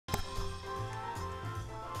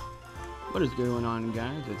What is going on,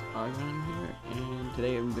 guys? It's Argon here, and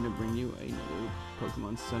today I'm going to bring you another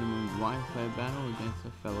Pokemon Sun and Moon Wi-Fi battle against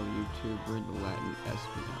a fellow YouTuber,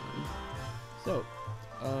 TheLatinEspeon. So,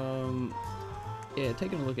 yeah,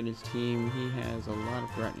 taking a look at his team, he has a lot of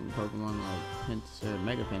threatening Pokemon like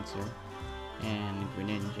Mega Pinsir and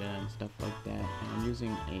Greninja and stuff like that, and I'm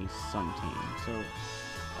using a Sun team. So,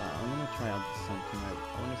 I'm going to try out the Sun team.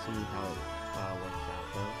 I want to see how it works out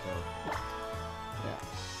though, so, yeah.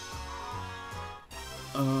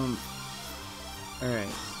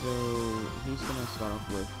 Alright, so he's gonna start off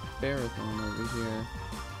with Ferrothorn over here.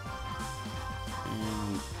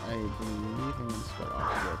 And I believe I'm gonna start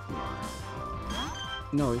off with my,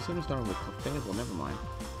 no, he's gonna start off with Clefable, never mind.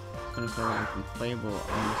 He's gonna start off with Clefable,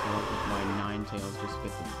 I'm gonna start off with my Ninetales just to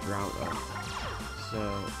get the drought up. So,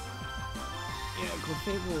 yeah,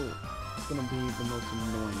 Clefable is gonna be the most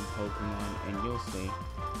annoying Pokemon, and you'll see.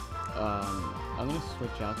 I'm gonna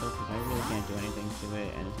switch out though because I really can't do anything to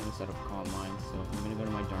it, and it's gonna set up Calm Mind. So I'm gonna go to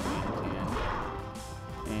my Darmanitan,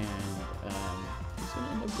 and he's gonna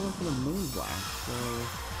end up going for the Moonblast. So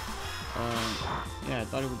yeah, I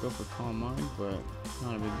thought he would go for Calm Mind, but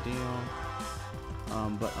not a big deal.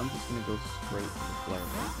 But I'm just gonna go straight for the Flare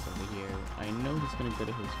Blast over here. I know he's gonna go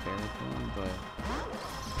to his Ferrothorn, but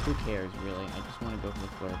who cares really? I just want to go for the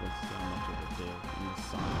Flare Blast to see how much it will do in the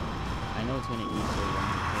sun. I know it's going to easily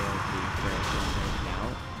KO the Ferrothorn right now,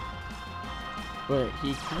 but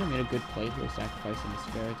he kind of made a good play here, sacrificing his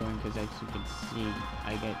Ferrothorn, because as you can see,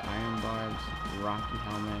 I get Iron Barbs, Rocky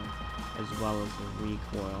Helmet, as well as the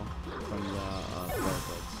recoil from the Flare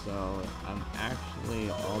Blitz. So I'm actually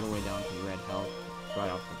all the way down to red health right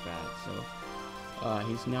off the bat. So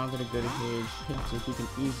he's now going to go to his hits, so he can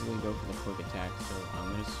easily go for the quick attack. So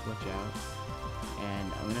I'm going to switch out, and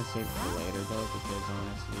I'm going to save it for later though, because I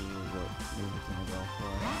want to see what move he's going to go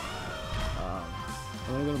for.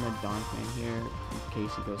 I'm going to go to my Donphan here, in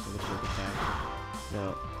case he goes for the quick attack.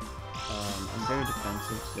 So I'm very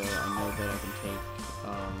defensive, so I know that I can take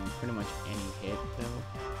pretty much any hit though.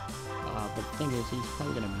 But the thing is, he's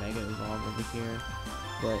probably going to Mega Evolve over here,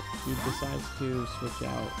 but he decides to switch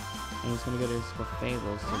out, and he's going to go to his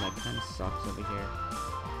Clefable, so that kind of sucks over here.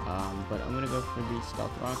 But I'm going to go for the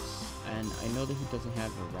Stealth Rocks, and I know that he doesn't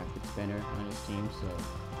have a Rapid Spinner on his team, so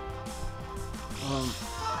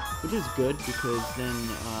which is good, because then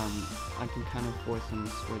I can kind of force him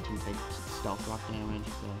to switch and take Stealth Rock damage.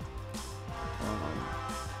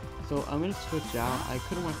 So I'm going to switch out. I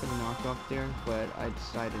could have went for the knockoff there, but I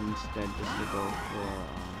decided instead just to go for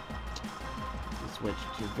switch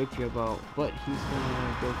to Victory Belt, but he's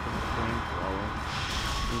gonna go for the Flamethrower.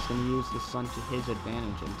 He's gonna use the sun to his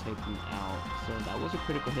advantage and take him out. So that was a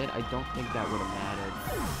critical hit. I don't think that would have mattered.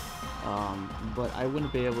 But I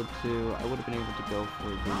wouldn't be able to. I would have been able to go for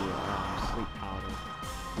the Sleep Powder.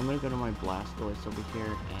 I'm gonna go to my Blastoise over here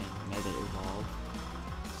and Mega Evolve.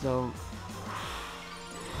 So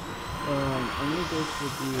I'm gonna go for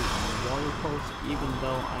the Water Pulse, even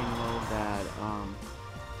though I know that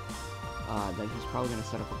that he's probably going to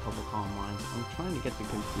set up a couple Calm Minds. I'm trying to get the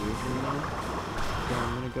confusion though, so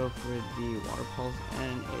I'm going to go for the Water Pulse,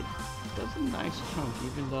 and it does a nice chunk,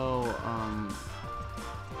 even though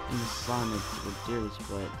in the sun it's reduced,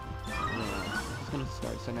 but yeah, he's going to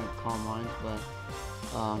start setting up Calm Minds. But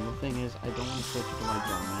the thing is, I don't want to switch to my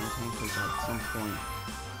Darmanitan, because at some point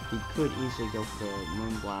he could easily go for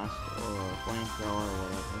Moonblast or Flamethrower or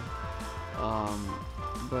whatever.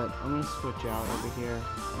 But I'm going to switch out over here,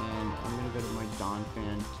 and I'm going to go to my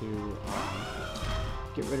Donphan to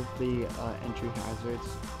get rid of the entry hazards.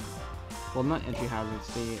 Well, not entry hazards,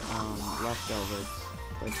 the leftovers.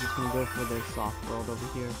 But he's going to go for the Soft World over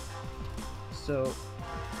here. So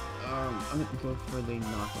I'm going to go for the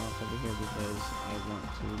knockoff over here, because I want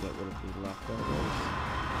to get rid of the leftovers.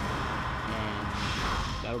 And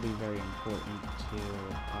that'll be very important to,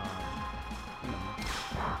 you know,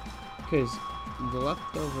 because the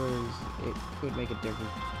leftovers, it could make a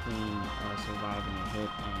difference between surviving a hit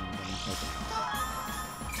and getting taken out.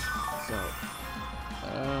 So,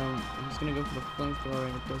 he's gonna go for the Flamethrower,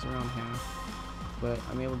 and it does around half, but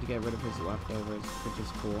I'm able to get rid of his leftovers, which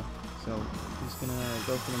is cool. So, he's gonna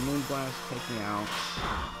go for the Moonblast, take me out,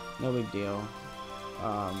 no big deal.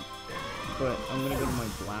 But I'm gonna go to my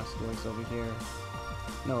Blastoise over here.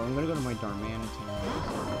 No, I'm gonna go to my Darmanitan.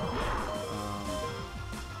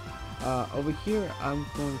 Over here, I'm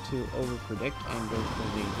going to overpredict and go for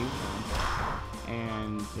the U-turn.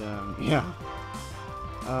 And, yeah.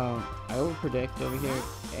 I overpredict over here,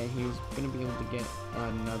 and he's going to be able to get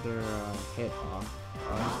another hit off.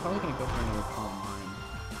 He's probably going to go for another Calm Mind,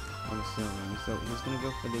 I'm assuming. So he's going to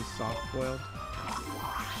go for the Soft Boiled.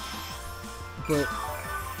 But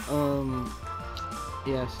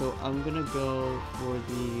Yeah, so I'm gonna go for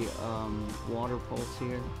the, water pulse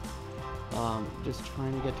here. Just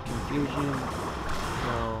trying to get the confusion.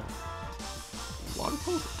 So, water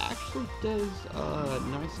pulse actually does a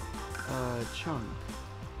nice, chunk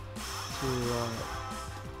to,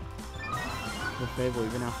 the Fable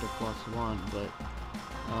even after +1, but,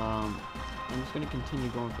 I'm just gonna continue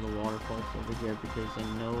going for the water pulse over here because I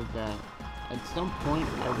know that at some point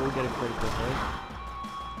I will get a critical hit.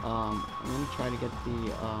 I'm gonna try to get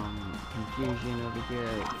the, confusion over here,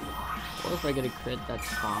 or if I get a crit, that's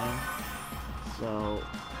fine. So,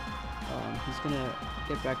 he's gonna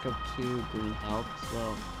get back up to green health,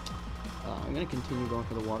 so, I'm gonna continue going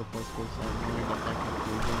for the water pulse because I want to get that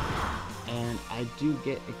confusion. And I do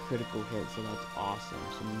get a critical hit, so that's awesome.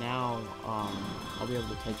 So now, I'll be able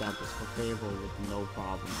to take out this Fable with no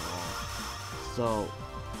problem at all. So,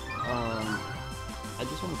 I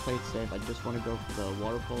just want to play it safe. I just want to go for the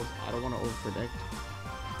water pulse. I don't want to overpredict.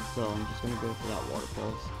 So I'm just going to go for that water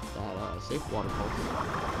pulse, that safe water pulse.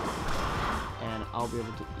 And I'll be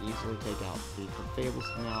able to easily take out the Fables.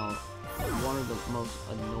 Now, one of the most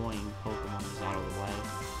annoying Pokemon is out of the way.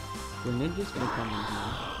 Greninja's going to come in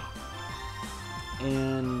here.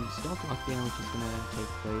 And Stealth Rock damage is going to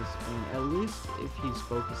take place. And at least if he's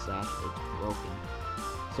Focus Sash, it's broken.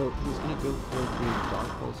 So he's going to go for the Dark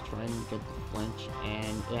Pulse, trying to get the flinch,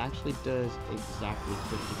 and it actually does exactly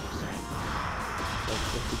 50%. So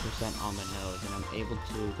 50% on the nose, and I'm able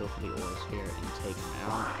to go for the Aura Sphere and take him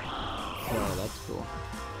out. So that's cool.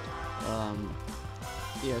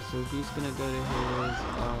 Yeah, so he's going to go to his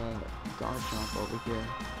Garchomp over here.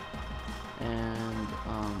 And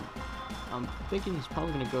I'm thinking he's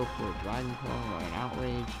probably going to go for a Dragon Claw or an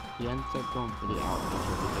Outrage. He ends up going for the Outrage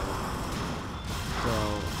over there. So,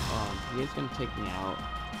 he is going to take me out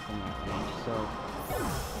from that range, so,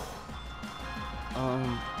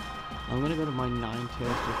 I'm going to go to my Ninetales just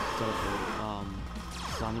to set up a,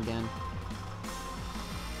 Sun again.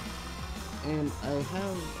 And I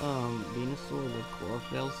have, Venusaur with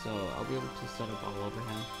Chlorophyll, so I'll be able to set up all over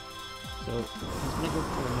him. So, he's going to go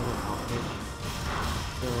for another Outrage.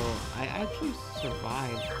 So, I actually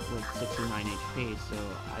survived with 69 HP, so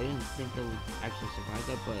I didn't think I would actually survive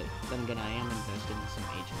that, but then again, I am invested in some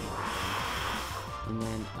HP. And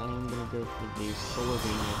then I am going to go for the Solar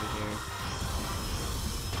Beam over here.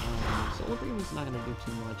 And Solar Beam is not going to do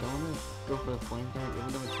too much. I want to go for the Flame Dart,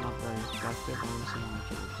 even though it's not very effective. I want to see how much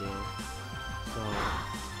it will do. So,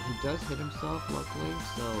 he does hit himself, luckily,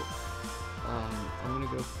 so I'm going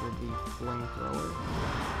to go for the Flamethrower.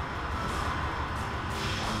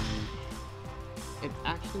 It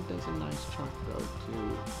actually does a nice chunk though to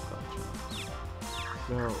Garchomp.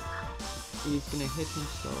 So he's gonna hit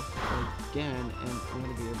himself again, and I'm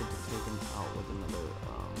gonna be able to take him out with another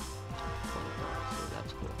flamethrower. So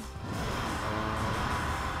that's cool.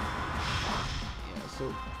 Yeah, so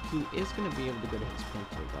he is gonna be able to go to his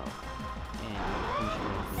Pinsir though, and finish him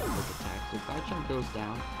off with a quick attack. So Garchomp goes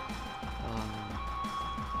down.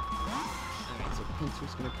 Alright, so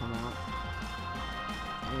Pinsir's gonna come out.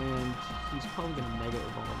 And he's probably going to Mega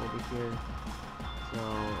Evolve over here. So,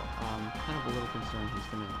 kind of a little concerned he's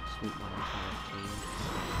going to sweep my entire team.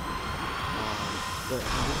 But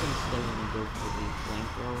I'm just going to stay and go for the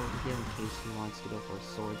Flamethrower over here in case he wants to go for a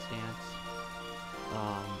Swords Dance.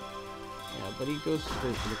 Yeah, but he goes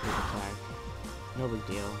straight for the quick attack. No big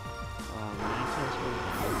deal. Ninetales really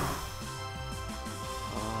bad.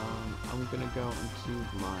 I'm going to go into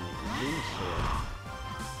my Venusaur.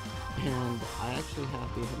 And I actually have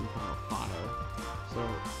the Hidden Power Fire, so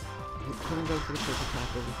he's gonna go for the quick attack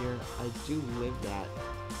over here. I do live that,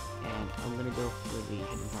 and I'm gonna go for the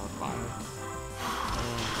Hidden Power Fire.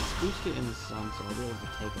 And it's boosted in the sun, so I'll be able to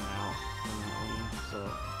take him out from that range. So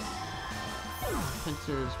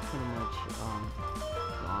Pinsir is pretty much gone.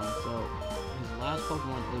 So his last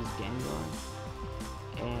Pokemon is Gengar,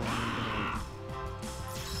 and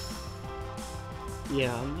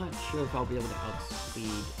yeah, I'm not sure if I'll be able to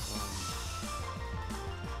outspeed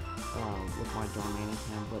with my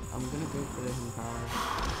Darmanitan, but I'm gonna go for the Hidden Power,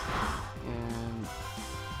 and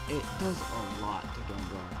it does a lot to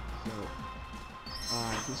Gengar. So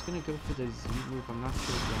he's gonna go for the Z move. I'm not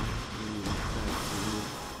sure if that Z move.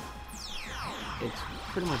 It's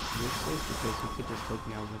pretty much useless because he could just take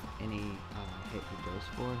me out with any hit he goes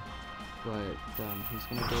for, but he's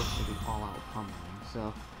gonna go for the all-out pummeling.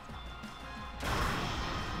 So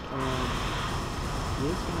he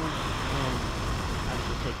is gonna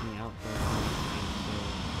actually take me out for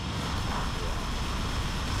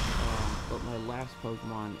but my last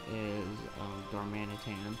Pokemon is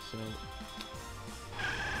Darmanitan, so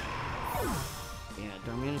Yeah,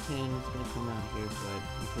 Darmanitan is gonna come out here, but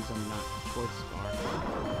because I'm not towards Scar,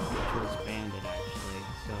 towards Bandit actually,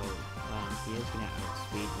 so he is gonna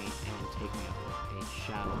outspeed me and take me out with a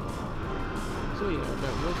Shadow. So yeah,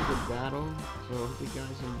 that was a good battle. So I hope you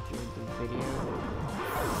guys enjoyed the video.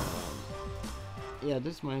 Yeah,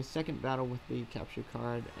 this is my second battle with the capture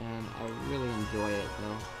card, and I really enjoy it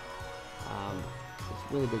though.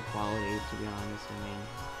 It's really good quality, to be honest. I mean,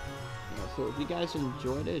 yeah, so if you guys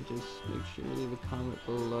enjoyed it, just make sure to leave a comment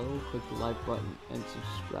below, click the like button, and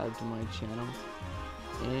subscribe to my channel.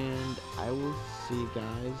 And I will see you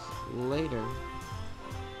guys later.